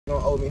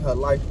Gonna owe me her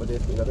life for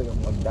this, because I think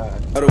I'm gonna die.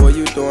 The way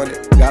you doing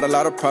it, got a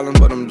lot of problems,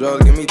 but them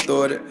drugs get me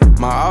through it.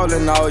 My all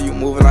in all, you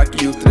moving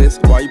like you to this.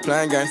 Why you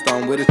playing gangsta?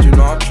 I'm with it, you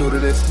know I'm true to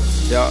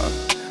this. Yeah,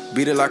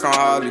 beat it like I'm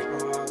Harley.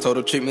 Told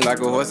her treat me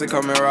like a horse and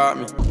come and ride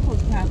me.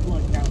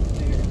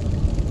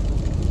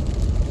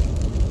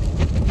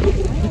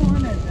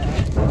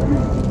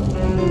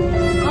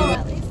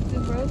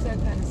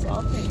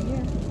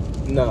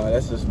 No,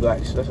 that's just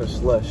black. That's a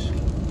slush.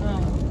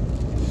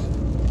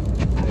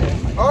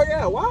 Oh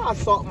yeah, why I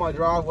salt my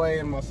driveway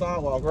and my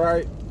sidewalk,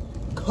 right?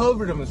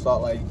 Covered them in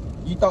salt. Like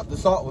you thought the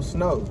salt was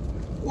snow.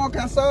 Walk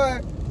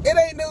outside, it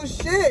ain't no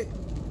shit.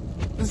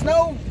 The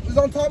snow is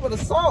on top of the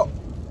salt.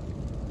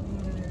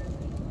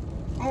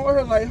 I'm over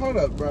here like, hold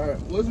up, bro.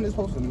 Wasn't it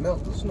supposed to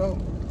melt the snow?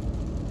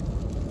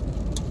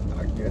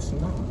 I guess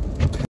not.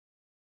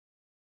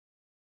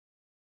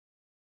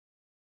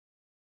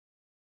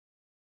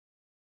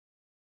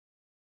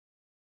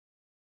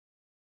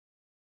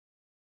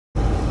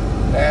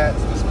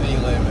 That's the speed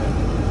limit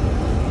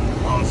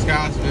on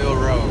Scottsville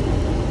Road.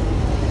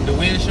 The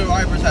windshield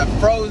wipers have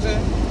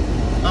frozen.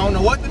 I don't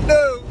know what to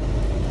do.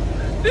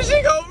 This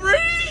shit gonna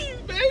freeze,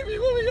 baby.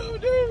 What we gonna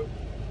do?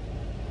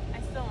 I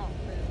still want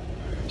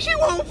food. She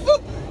want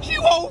food. She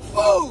want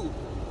food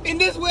in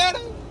this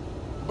weather,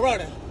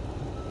 brother.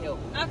 Yo.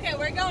 Okay,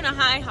 we're going to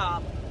High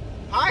Hop.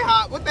 High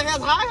Hop? What the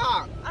hell's High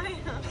Hop?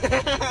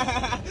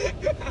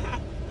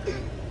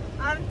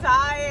 I'm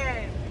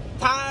tired.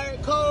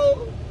 Tired,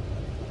 cold.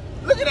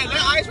 Look at that.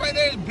 That ice right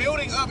there is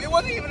building up. It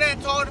wasn't even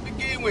that tall to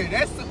begin with.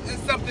 That's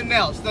something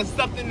else. That's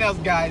something else,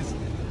 guys.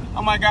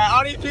 Oh my God.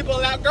 All these people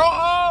are out. Go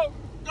home.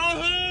 Go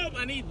home.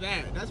 I need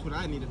that. That's what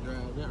I need to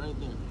drive. That right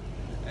there.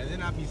 And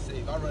then I'll be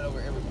safe. I'll run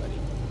over everybody.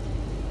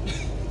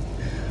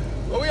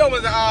 Well, we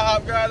almost at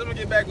IHOP, guys. I'm going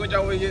to get back with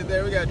y'all when we get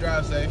there. We got to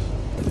drive safe.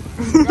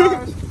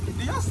 Guys,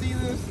 do y'all see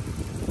this?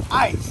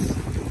 Ice.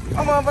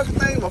 My motherfucking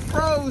thing was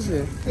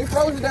frozen. They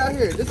frozen down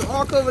here. This is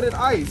all covered in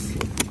ice.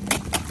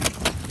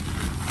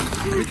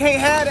 We can't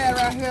have that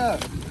right here.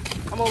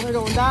 I'm over here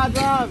gonna die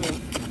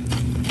driving.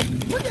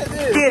 Look at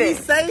this.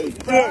 Be safe,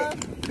 bro.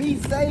 Be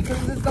safe,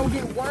 because it's gonna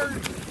get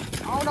worse.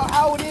 I don't know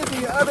how it is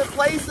in your other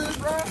places,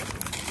 bro.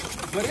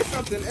 But it's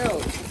something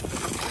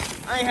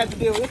else. I ain't had to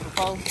deal with this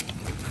before.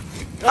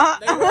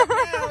 They work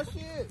now,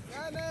 shit.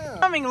 Goddamn.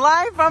 Coming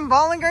live from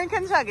Bowling Green,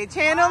 Kentucky,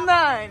 Channel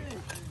 9.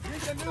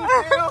 It's a new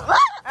channel.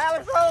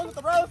 Alex Rose with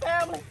the Rhodes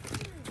family.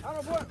 I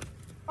don't know what.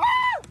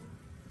 Ah!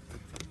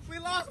 We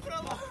lost one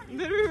of them.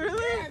 Did we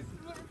really? Yes,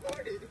 we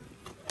recorded.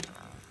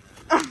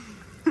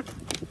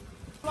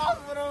 Lost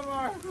one of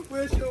our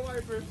windshield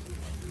wipers.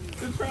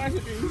 The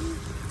tragedy.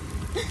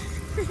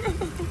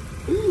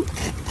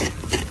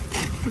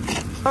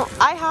 Oh,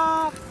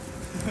 IHOP.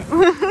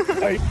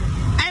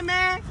 Hey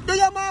man, do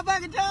your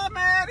motherfucking job,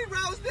 man. These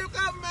roads still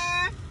coming,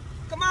 man.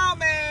 Come on,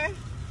 man.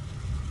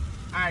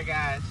 Alright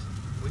guys,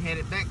 we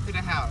headed back to the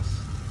house.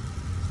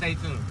 Stay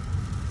tuned.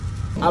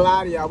 I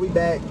lied to y'all, we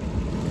back.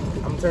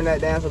 I'm gonna turn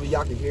that down so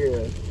y'all can hear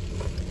us.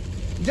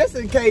 Just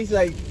in case,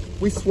 like,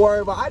 we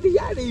swerve, I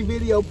need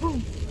video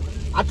proof.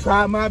 I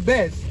tried my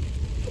best.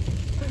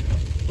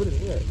 What is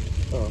that?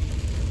 Oh.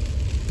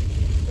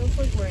 Those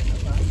look wearing a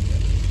basket.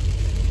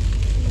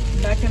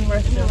 Back in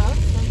Russia.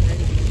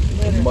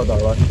 Mother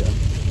Russia.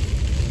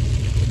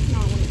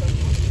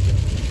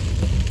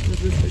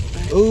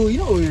 Ooh, you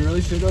know what we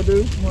really should go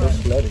do? Go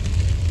sledding.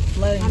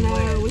 I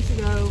know, we should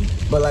go.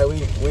 But like, we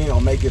ain't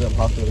gonna make it up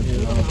hospital here,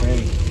 you know what I'm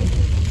saying?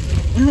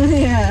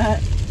 Yeah.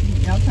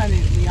 Y'all trying to,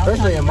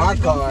 especially in my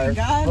car.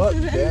 Fuck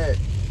that.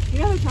 You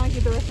know, we're trying to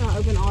keep the restaurant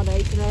open all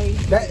day today.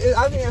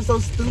 I think that's so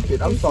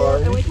stupid. I'm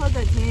sorry. And we closed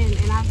at 10,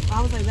 and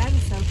I was like, that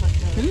is so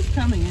fucked up. Who's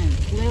coming in?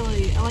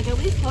 Literally, like at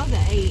least close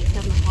at 8,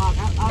 7 o'clock.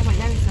 I was like,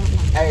 that is so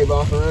fucked up. Hey,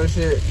 but for real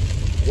shit,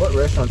 what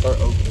restaurants are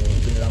open?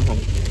 Dude, I'm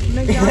hungry.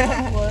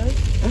 McDonald's was.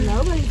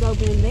 Nobody's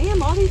open.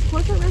 Damn, all these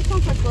corporate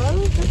restaurants are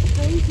closed? That's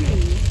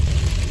crazy.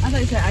 I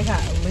thought you said I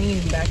got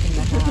lean back in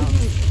the house.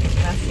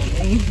 That's the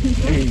lean.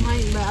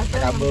 I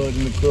got bugs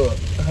in the cup.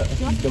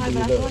 She wants to try,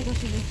 but I feel like I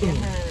should just get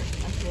her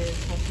a fish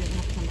so she doesn't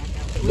have to come back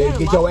out. Then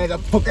get your ass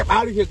up, fuck up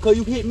out of here, cuz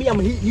you hit me, I'm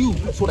gonna hit you.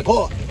 That's what I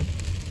call it.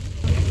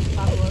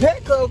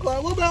 Petco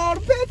club, what about all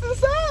the pets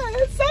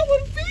inside?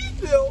 Someone feed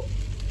them.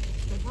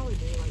 They probably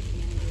do like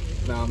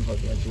candy. Nah, I'm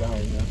fucking with you, I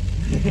already know.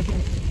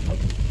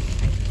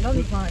 That'll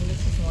be fine,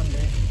 this is one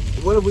day.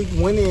 What if we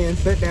went in,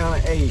 sat down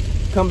at 8,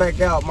 come back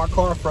out, my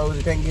car froze,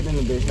 and can't get in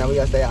the bitch, now we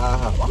gotta stay at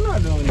IHOP. I'm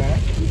not doing that.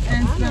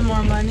 And spend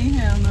more money?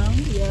 Hell no.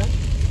 Yeah.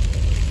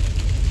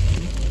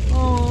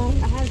 Oh,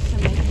 I had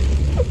some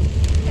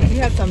bacon. you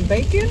had some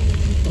bacon?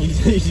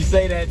 You should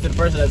say that to the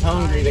person that's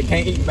hungry that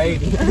can't eat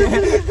bacon.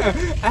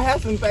 I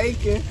have some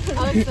bacon.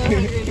 I was so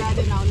hungry that I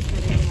didn't know what to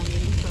put in my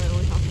meeting, so it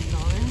was talking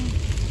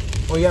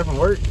 $1. Oh, you got from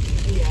work?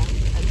 Yeah.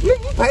 You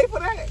pay for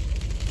that?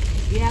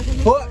 Yeah,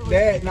 Fuck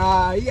that.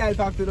 Nah, you gotta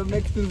talk to the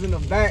Mexicans in the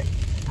back.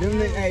 Them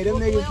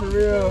niggas for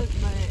real. But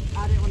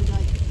I didn't want to I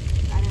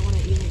didn't want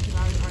to eat it because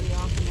I was already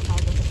off, and if I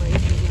was at the break, I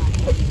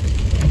was like,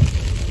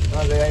 I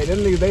was like, hey, them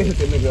niggas, they hit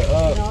the nigga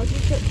up. no,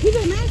 he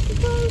been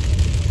Mexico.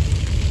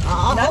 I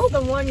That's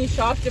the one you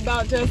shocked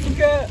about,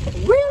 Jessica.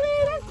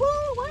 Really? That's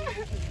cool.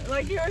 What?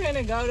 Like you were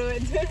gonna go to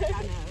it.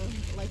 I know.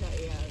 Like,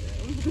 yeah.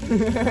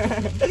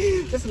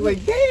 Just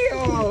like,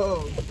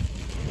 damn.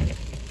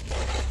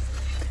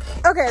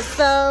 Okay,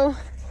 so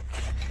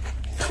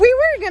we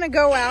were gonna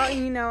go out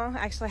and, you know,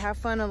 actually have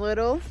fun a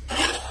little.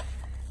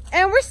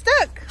 And we're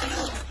stuck.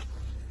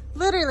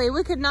 Literally,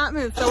 we could not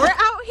move. So we're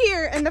out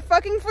here in the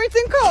fucking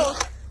freezing cold,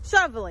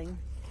 shoveling.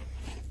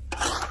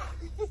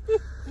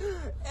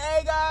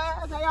 Hey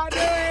guys, how y'all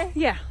doing?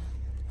 Yeah.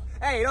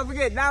 Hey, don't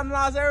forget, Diamond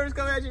Law Service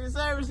coming at you with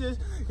services.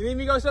 You need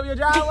me to go shovel your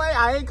driveway?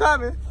 I ain't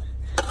coming.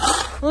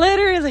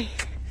 Literally.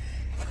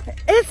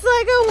 It's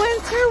like a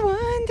winter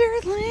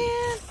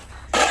wonderland.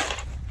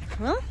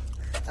 Well,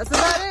 that's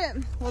about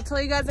it. We'll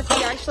tell you guys if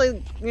we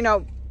actually, you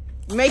know,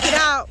 make it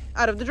out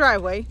of the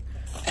driveway.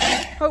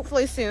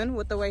 Hopefully soon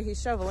with the way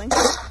he's shoveling.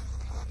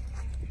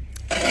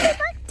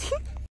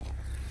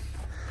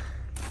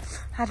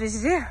 How did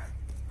you do?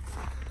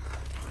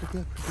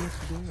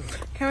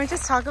 Can we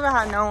just talk about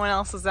how no one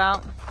else is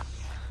out?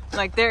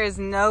 Like there is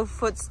no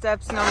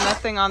footsteps, no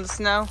nothing on the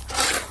snow.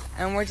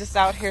 And we're just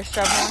out here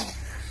shoveling.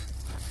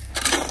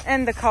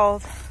 In the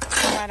cold.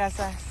 Might as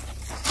well.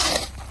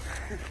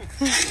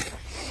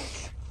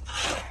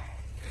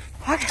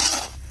 Okay.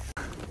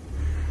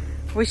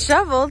 We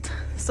shoveled,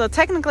 so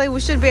technically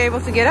we should be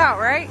able to get out,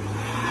 right?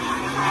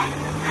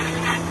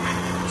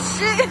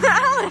 Shit,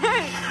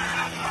 Alex!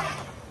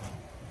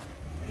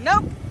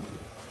 Nope.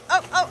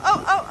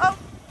 Oh.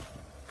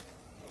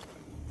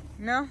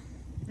 No.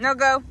 No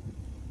go.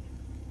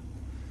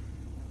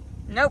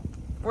 Nope.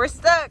 We're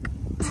stuck.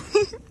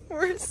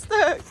 We're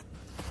stuck.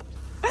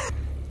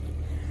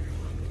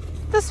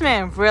 This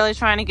man really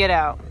trying to get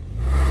out.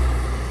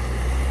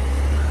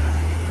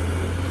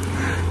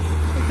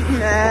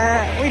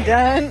 Nah, we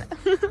done.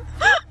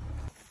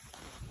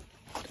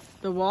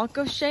 The walk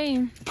of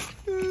shame.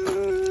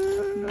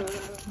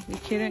 We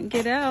couldn't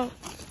get out.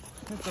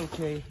 That's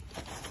okay.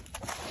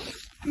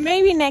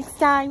 Maybe next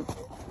time.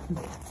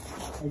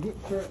 I get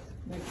trucks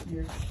next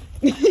year.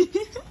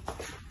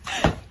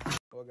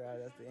 Well guys,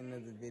 that's the end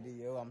of the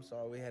video. I'm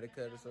sorry we had to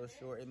cut it so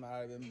short. It might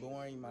have been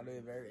boring, it might have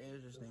been very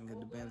interesting. It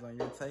depends on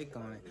your take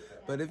on it.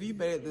 But if you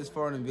made it this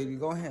far in the video,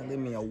 go ahead and leave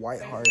me a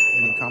white heart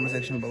in the comment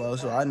section below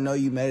so I know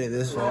you made it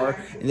this far.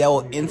 And that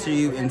will enter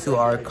you into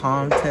our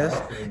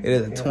contest. It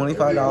is a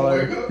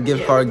 $25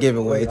 gift card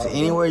giveaway to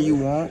anywhere you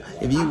want.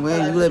 If you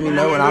win, you let me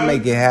know and I'll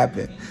make it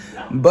happen.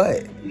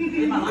 But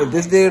if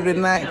this video did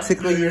not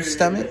tickle your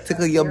stomach,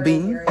 tickle your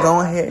bean, go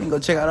ahead and go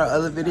check out our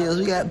other videos.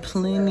 We got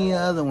plenty of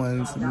other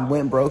ones.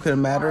 Went broke in a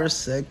matter of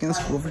seconds,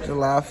 4th of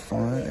July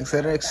fun,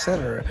 etc.,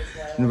 etc.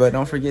 But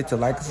don't forget to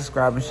like and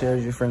subscribe and share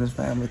with your friends and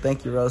family.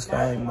 Thank you, Rose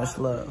family. Much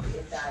love.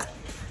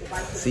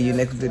 See you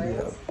next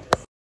video.